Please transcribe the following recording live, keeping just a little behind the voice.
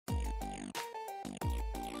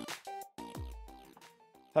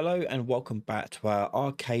Hello and welcome back to our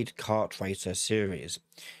arcade kart racer series.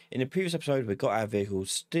 In the previous episode we got our vehicle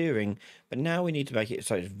steering, but now we need to make it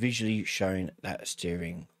so it's visually showing that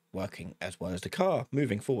steering working as well as the car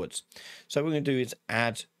moving forwards. So what we're going to do is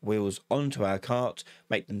add wheels onto our kart,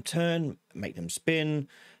 make them turn, make them spin,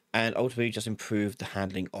 and ultimately just improve the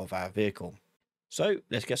handling of our vehicle. So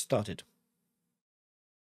let's get started.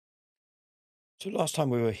 So last time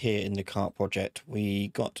we were here in the kart project, we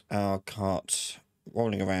got our kart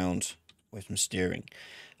rolling around with some steering.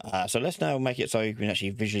 So let's now make it so you can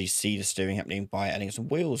actually visually see the steering happening by adding some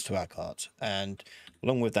wheels to our kart, and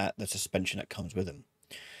along with that, the suspension that comes with them.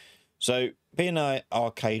 So being an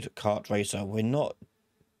arcade kart racer, we're not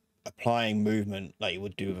applying movement like you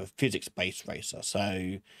would do with a physics-based racer.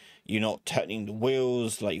 So you're not turning the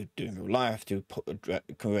wheels like you do in real life to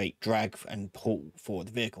create drag and pull for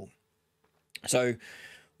the vehicle. So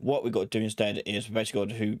what we've got to do instead is we basically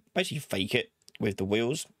got to fake it with the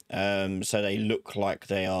wheels, so they look like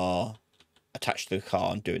they are attached to the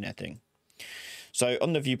car and doing their thing. So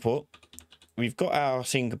on the viewport, we've got our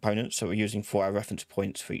scene components that we're using for our reference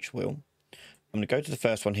points for each wheel. I'm going to go to the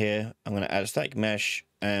first one here. I'm going to add a static mesh,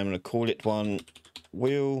 and I'm going to call it one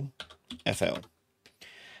wheel FL.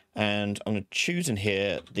 And I'm going to choose in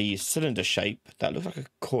here the cylinder shape that looks like a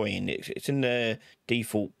coin. It's in the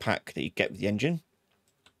default pack that you get with the engine,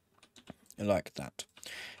 like that.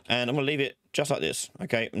 And I'm going to leave it just like this.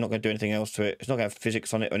 Okay, I'm not going to do anything else to it. It's not going to have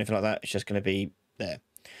physics on it or anything like that. It's just going to be there.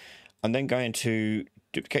 I'm then going to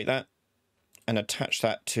duplicate that and attach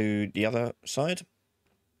that to the other side.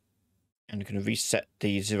 And you're going to reset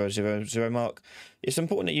the 000 mark. It's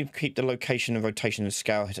important that you keep the location and rotation and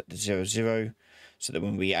scale hit at the 00, so that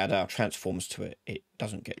when we add our transforms to it, it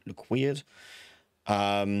doesn't look weird.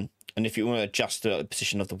 And if you want to adjust the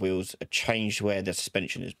position of the wheels, change where the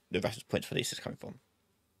suspension is, the reference points for these is coming from.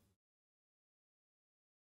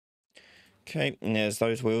 Okay, and there's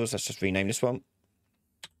those wheels. Let's just rename this one.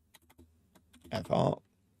 FR.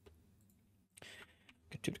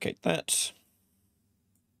 Duplicate that.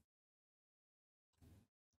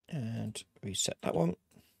 And reset that one.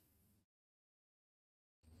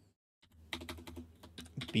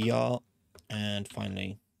 BR. And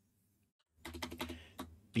finally,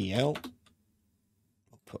 BL.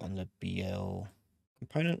 I'll put on the BL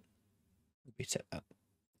component. Reset that.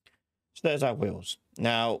 So there's our wheels.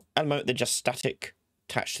 Now, at the moment, they're just static,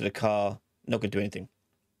 attached to the car, not going to do anything.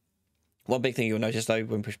 One big thing you'll notice, though,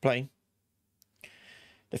 when we push play,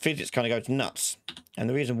 the physics kind of goes nuts. And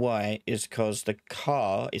the reason why is because the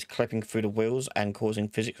car is clipping through the wheels and causing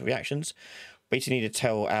physics reactions. We basically need to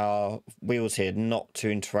tell our wheels here not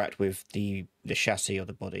to interact with the chassis or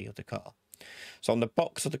the body of the car. So on the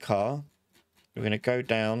box of the car, we're going to go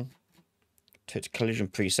down to its collision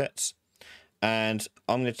presets. And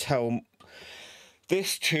I'm going to tell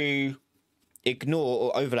this to ignore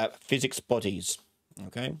or overlap physics bodies.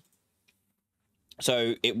 Okay.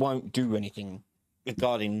 So it won't do anything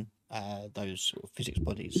regarding those sort of physics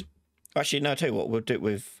bodies. Actually, no, I'll tell you what, we'll do it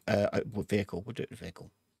with vehicle. We'll do it with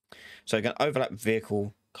vehicle. So we're going to overlap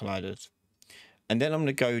vehicle colliders. And then I'm going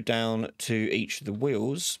to go down to each of the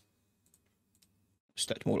wheels.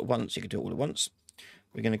 Select them all at once. You can do it all at once.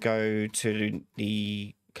 We're going to go to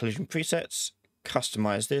the collision presets,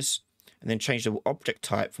 customize this, and then change the object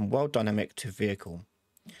type from world dynamic to vehicle.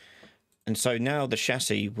 And so now the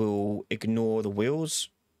chassis will ignore the wheels.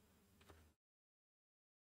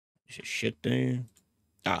 Which it should do.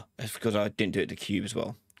 Ah, that's because I didn't do it with the cube as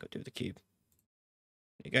well. Got to do it with the cube.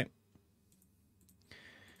 There you go.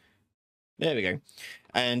 There we go.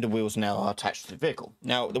 And the wheels now are attached to the vehicle.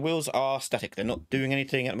 Now, the wheels are static. They're not doing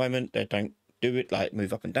anything at the moment. They don't do it like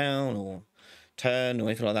move up and down or turn or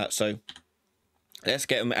anything like that. So let's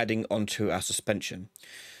get them adding onto our suspension.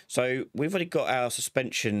 So we've already got our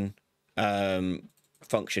suspension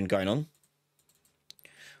function going on,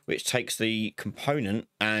 which takes the component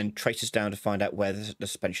and traces down to find out where the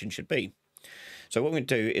suspension should be. So what we're going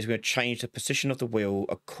to do is we're going to change the position of the wheel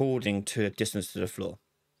according to the distance to the floor.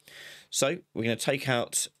 So we're going to take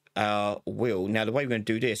out our wheel. Now, the way we're going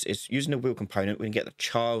to do this is using the wheel component, we can get the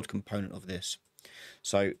child component of this.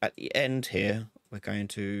 So at the end here, we're going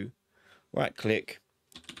to right click,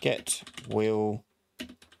 get wheel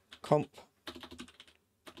comp.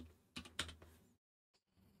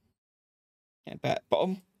 And back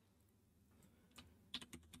bottom.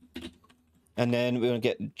 And then we're going to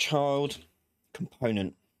get the child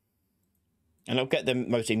component. And I'll get the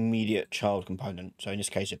most immediate child component. So in this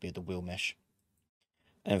case, it'd be the wheel mesh.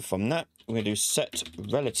 And from that, we're going to do set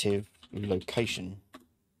relative location.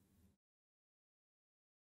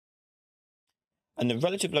 And the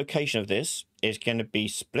relative location of this is going to be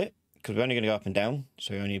split. because we're only going to go up and down,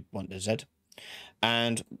 so we only want the Z.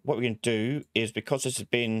 And what we're going to do is, because this has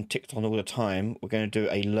been ticked on all the time, we're going to do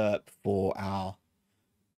a lerp for our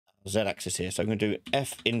Z-axis here. So I'm going to do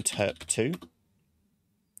f_interp2,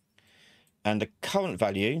 and the current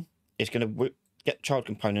value is going to get child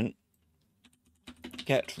component,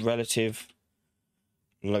 get relative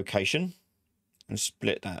location, and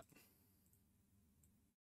split that.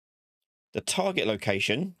 The target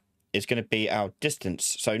location is going to be our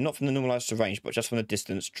distance. So not from the normalized to range, but just from the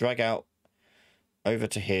distance, drag out over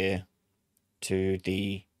to here to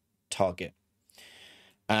the target.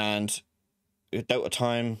 And with delta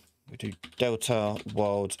time, we do delta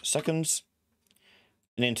world seconds,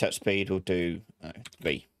 and interp speed will do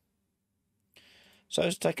v. So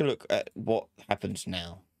let's take a look at what happens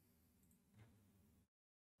now.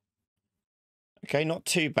 Okay, not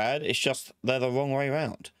too bad. It's just they're the wrong way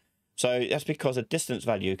around. So that's because the distance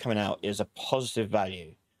value coming out is a positive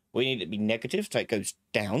value. We need it to be negative, so it goes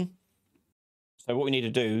down. So what we need to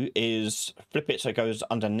do is flip it so it goes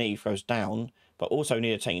underneath, goes down, but also need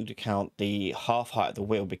to take into account the half height of the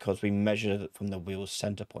wheel because we measure it from the wheel's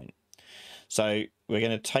center point. So we're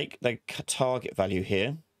going to take the target value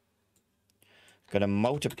here, going to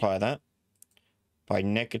multiply that by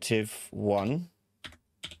 -1,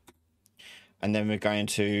 and then we're going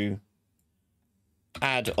to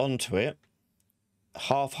add onto it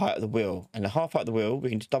half height of the wheel. And the half height of the wheel, we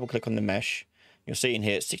can just double click on the mesh. You'll see in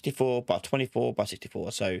here it's 64 by 24 by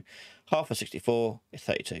 64. So half of 64 is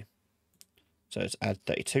 32. So let's add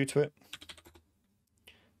 32 to it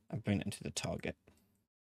and bring it into the target.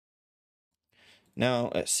 Now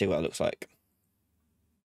let's see what it looks like.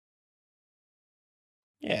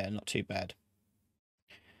 Yeah, not too bad.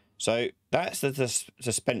 So that's the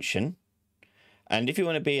suspension. And if you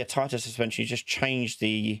want to be a tighter suspension, you just change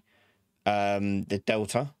the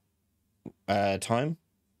delta time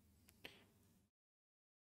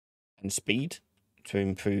and speed to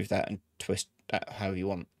improve that and twist that how you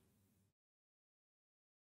want.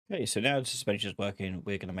 Okay, so now the suspension is working,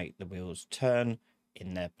 we're going to make the wheels turn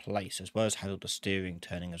in their place, as well as handle the steering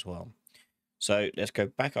turning as well. So let's go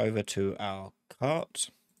back over to our kart,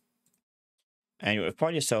 and you'll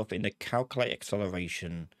find yourself in the calculate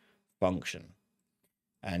acceleration function.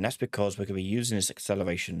 And that's because we're going to be using this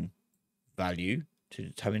acceleration value to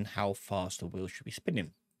determine how fast the wheel should be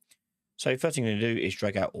spinning. So first thing I'm going to do is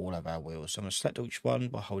drag out all of our wheels. So I'm going to select each one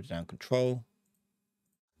by holding down Control,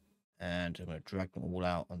 and I'm going to drag them all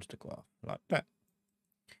out onto the graph like that.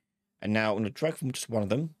 And now I'm going to drag from just one of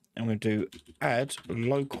them, and I'm going to do add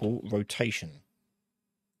local rotation.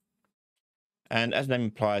 And as the name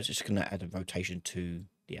implies, it's going to add a rotation to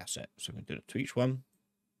the asset. So I'm going to do it to each one.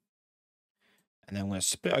 And then I'm going to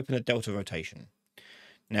split open the delta rotation.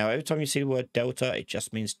 Now, every time you see the word delta, it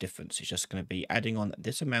just means difference. It's just going to be adding on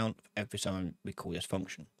this amount every time we call this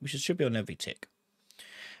function, which should be on every tick.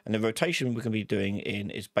 And the rotation we're going to be doing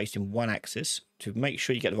is based in one axis. To make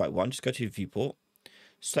sure you get the right one, just go to your viewport,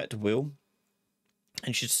 select the wheel, and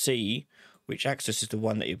you should see which axis is the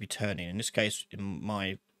one that you'll be turning. In this case, in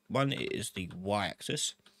my one, it is the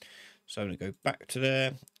y-axis. So I'm going to go back to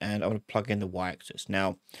there, and I'm going to plug in the y-axis.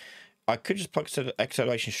 Now, I could just plug the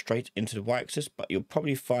acceleration straight into the y-axis, but you'll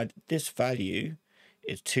probably find this value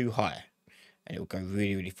is too high, and it will go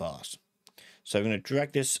really, really fast. So I'm going to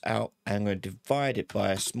drag this out, and I'm going to divide it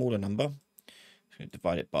by a smaller number. I'm going to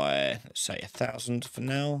divide it by, let's say, 1,000 for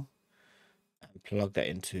now, and plug that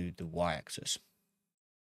into the y-axis.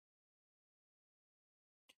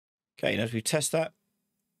 Okay, and as we test that,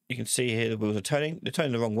 you can see here the wheels are turning. They're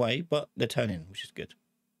turning the wrong way, but they're turning, which is good.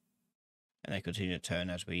 And they continue to turn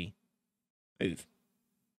as we move.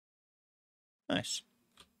 Nice.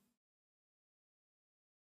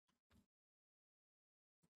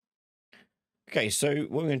 Okay, so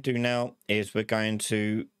what we're going to do now is we're going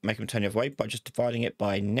to make them turn the other way by just dividing it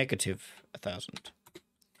by -1,000.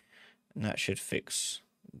 And that should fix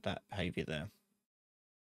that behavior there.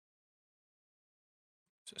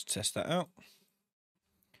 So let's test that out.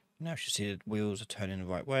 Now you should see the wheels are turning the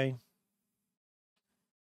right way.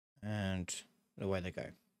 And away they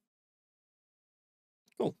go.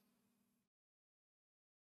 Cool.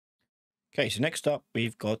 Okay, so next up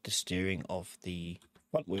we've got the steering of the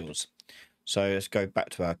front wheels. So let's go back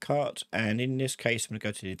to our kart, and in this case I'm going to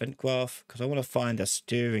go to the event graph because I want to find the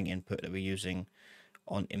steering input that we're using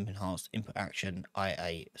on enhanced input action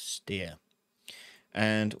IA steer.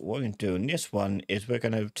 And what we're going to do in this one is we're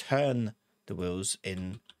going to turn the wheels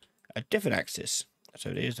in a different axis.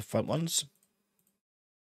 So there's the front ones.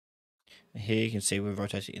 And here you can see we're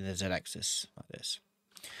rotating in the z-axis like this.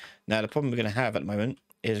 Now the problem we're going to have at the moment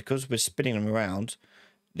is because we're spinning them around,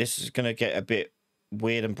 this is going to get a bit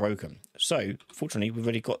weird and broken. So fortunately, we've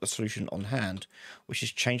already got the solution on hand, which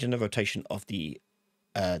is changing the rotation of the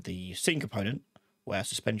scene component where our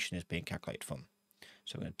suspension is being calculated from.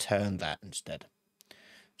 So we're going to turn that instead.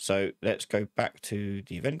 So let's go back to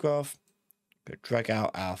the event graph, go drag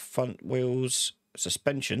out our front wheels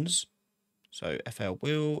suspensions. So FL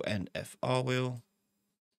wheel and FR wheel.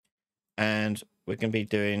 And we're going to be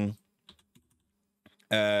doing,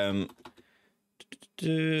 we'll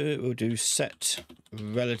do set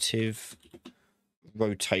relative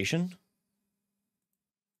rotation.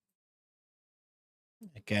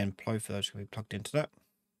 Again, flow for those can be plugged into that.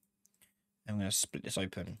 I'm going to split this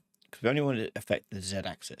open because we only want to affect the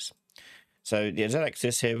Z-axis. So the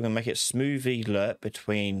Z-axis here, we're going to make it smoothly lerp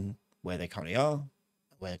between where they currently are and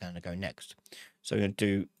where they're going to go next. So we're going to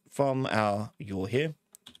do from our yaw here,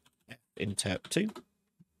 interp 2.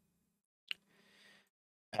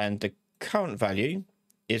 And the current value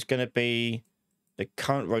is going to be the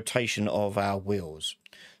current rotation of our wheels.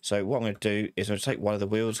 So what I'm going to do is I'm going to take one of the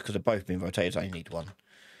wheels because they're both being rotated. I only need one.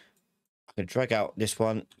 I'm going to drag out this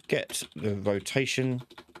one, get the rotation,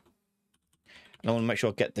 and I want to make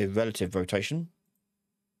sure I get the relative rotation.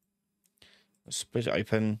 I'll split it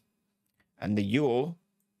open, and the yaw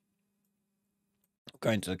go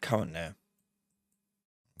into the current there.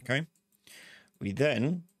 Okay. We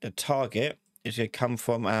then, the target is going to come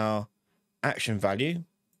from our action value.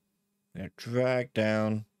 We're going to drag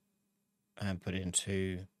down and put it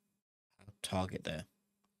into our target there.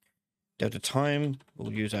 Delta time,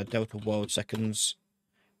 we'll use our delta world seconds.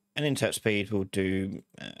 And interp speed, we'll do,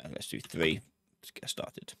 let's do 3 to get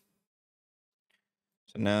started.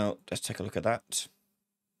 So now let's take a look at that.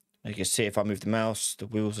 As you can see, if I move the mouse, the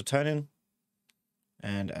wheels are turning.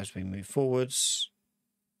 And as we move forwards,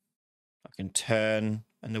 I can turn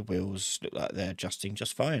and the wheels look like they're adjusting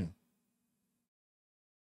just fine.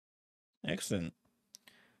 Excellent.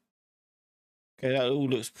 Okay, that all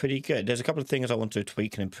looks pretty good. There's a couple of things I want to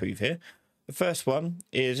tweak and improve here. The first one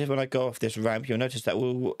is if when I go off this ramp, you'll notice that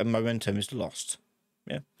all momentum is lost.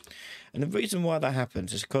 Yeah. And the reason why that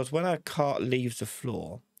happens is because when our cart leaves the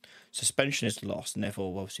floor, suspension is lost, and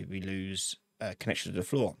therefore obviously we lose connection to the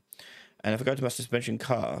floor. And if I go to my suspension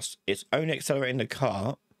cast, it's only accelerating the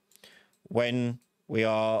cart when we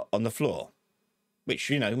are on the floor, which,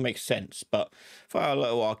 you know, makes sense. But for our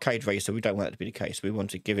little arcade racer, we don't want that to be the case. We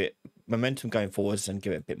want to give it momentum going forwards and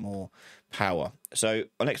give it a bit more power. So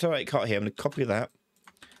on accelerate cart here, I'm going to copy that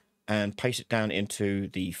and paste it down into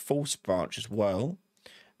the force branch as well.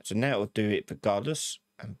 So now it'll do it regardless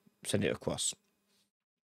and send it across.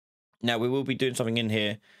 Now we will be doing something in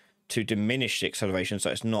here to diminish the acceleration,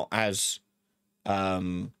 so it's not as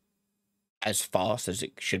fast as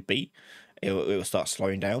it should be. It will start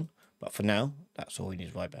slowing down, but for now, that's all we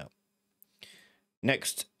need to worry about.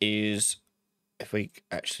 Next is if we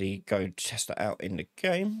actually go test that out in the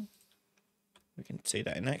game, we can see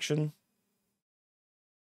that in action.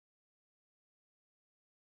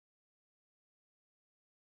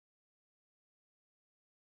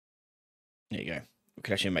 There you go. We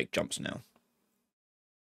can actually make jumps now.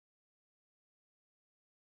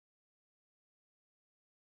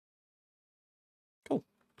 Cool.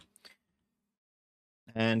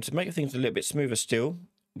 And to make things a little bit smoother still,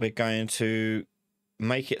 we're going to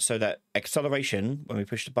make it so that acceleration, when we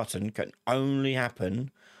push the button, can only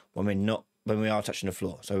happen when we are touching the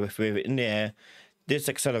floor. So if we're in the air, this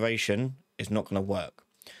acceleration is not going to work.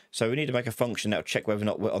 So we need to make a function that will check whether or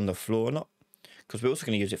not we're on the floor or not, because we're also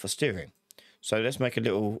going to use it for steering. So let's make a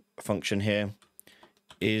little function here,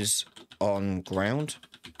 is on ground.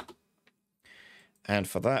 And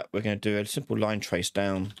for that, we're going to do a simple line trace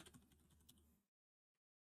down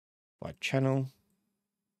by channel.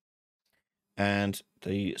 And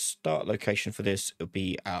the start location for this will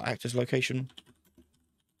be our actors location.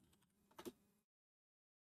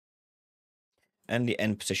 And the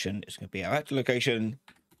end position is going to be our actor location.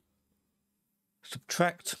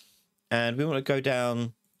 Subtract. And we want to go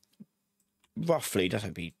down roughly,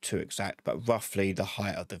 doesn't be too exact, but roughly the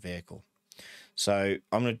height of the vehicle. So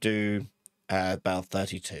I'm going to do about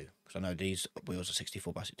 32, because I know these wheels are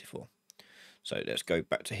 64 by 64. So let's go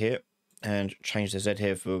back to here and change the Z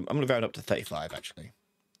here from, I'm going to round up to 35 actually,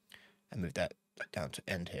 and move that down to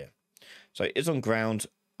end here. So it's on ground,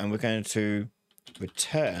 and we're going to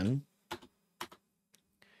return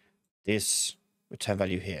this return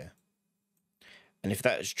value here. And if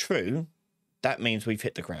that is true, that means we've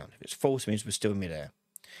hit the ground. If it's false, it means we're still in midair.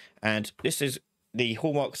 And this is the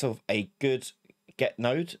hallmarks of a good get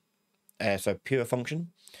node, so pure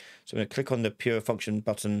function. So I'm going to click on the pure function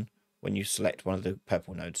button when you select one of the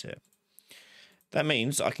purple nodes here. That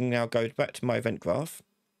means I can now go back to my event graph,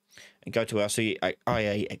 and go to our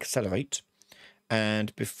CIA accelerate.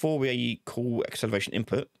 And before we call acceleration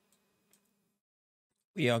input,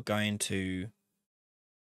 we are going to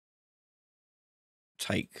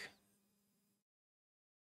take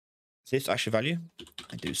this actual value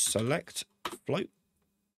and do select float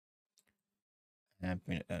and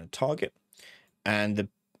bring it down to target. And the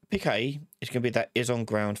pick A is going to be that is on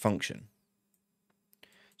ground function.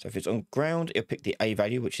 So if it's on ground, it'll pick the A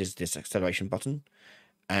value, which is this acceleration button.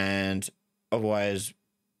 And otherwise,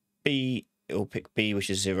 B, it'll pick B, which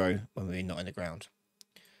is 0 when we're not in the ground.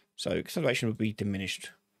 So acceleration will be diminished.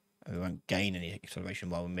 And we won't gain any acceleration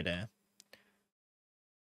while we're midair.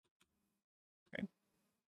 Okay.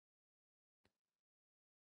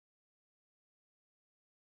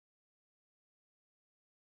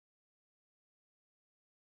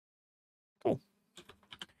 Cool.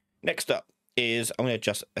 Next up is I'm going to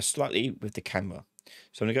adjust slightly with the camera.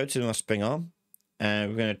 So I'm going to go to my spring arm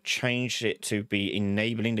and we're going to change it to be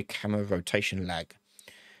enabling the camera rotation lag.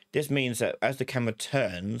 This means that as the camera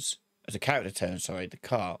turns, as the character turns, sorry, the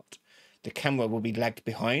kart, the camera will be lagged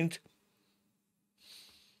behind,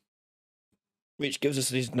 which gives us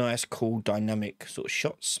these nice, cool, dynamic sort of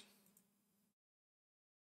shots.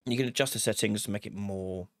 You can adjust the settings to make it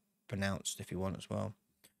more pronounced if you want as well.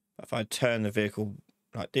 But if I turn the vehicle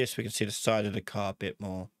like this, we can see the side of the car a bit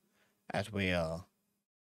more as we are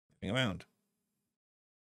moving around.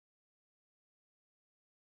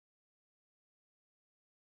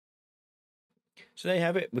 So there you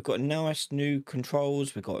have it. We've got nice new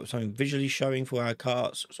controls. We've got something visually showing for our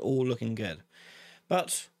karts. It's all looking good.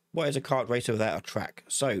 But what is a kart racer without a track?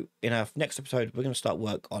 So in our next episode, we're going to start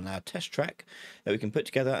work on our test track that we can put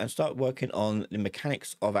together and start working on the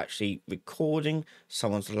mechanics of actually recording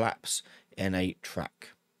someone's laps in a track.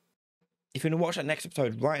 If you want to watch that next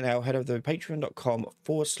episode right now, head over to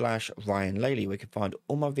patreon.com/Ryan Laley, where you can find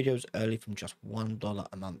all my videos early from just $1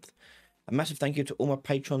 a month. A massive thank you to all my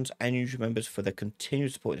patrons and YouTube members for their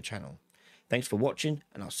continued support in the channel. Thanks for watching,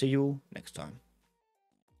 and I'll see you all next time.